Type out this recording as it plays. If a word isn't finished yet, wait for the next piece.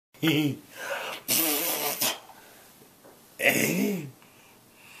She's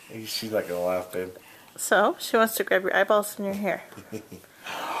not gonna laugh, babe. So, she wants to grab your eyeballs in your hair.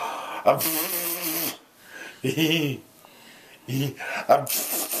 I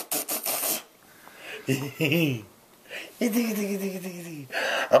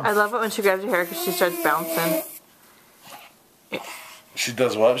love it when she grabs your hair because she starts bouncing. She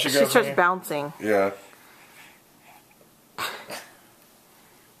does what? She starts bouncing. Yeah.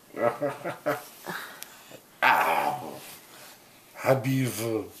 Ow. How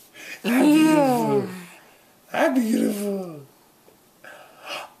beautiful. How beautiful. How beautiful.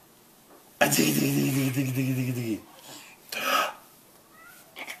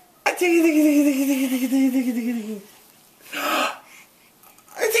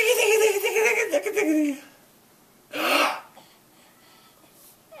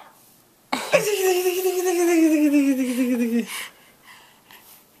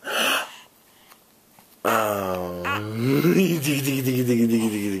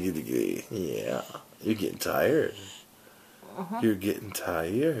 Yeah, you're getting tired. You're getting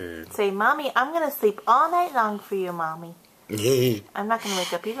tired. Say, Mommy, I'm going to sleep all night long for you, Mommy. I'm not going to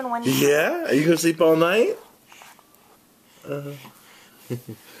wake up even when you... Yeah? Are you going to sleep all night?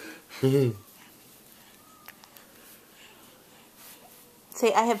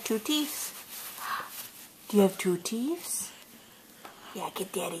 Say, I have 2 teeth. Do you have 2 teeth? Yeah,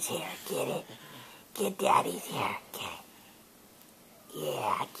 get Daddy's hair. Get it. Get Daddy's hair. Get it.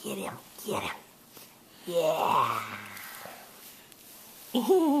 Yeah, get him. Get him. Yeah.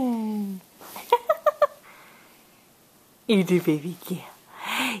 You're the baby girl.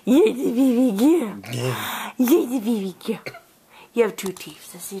 You're the baby girl. You're the baby girl. You have 2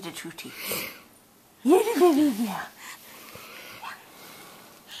 teeth. Let's see the 2 teeth. You're the baby girl.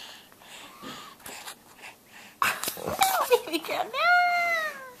 Oh, baby girl, no.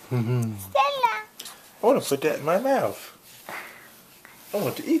 Stella. I want to put that in my mouth. I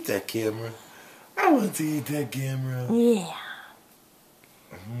want to eat that camera. I want to eat that camera. Yeah.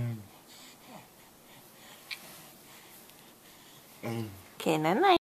 Okay, night.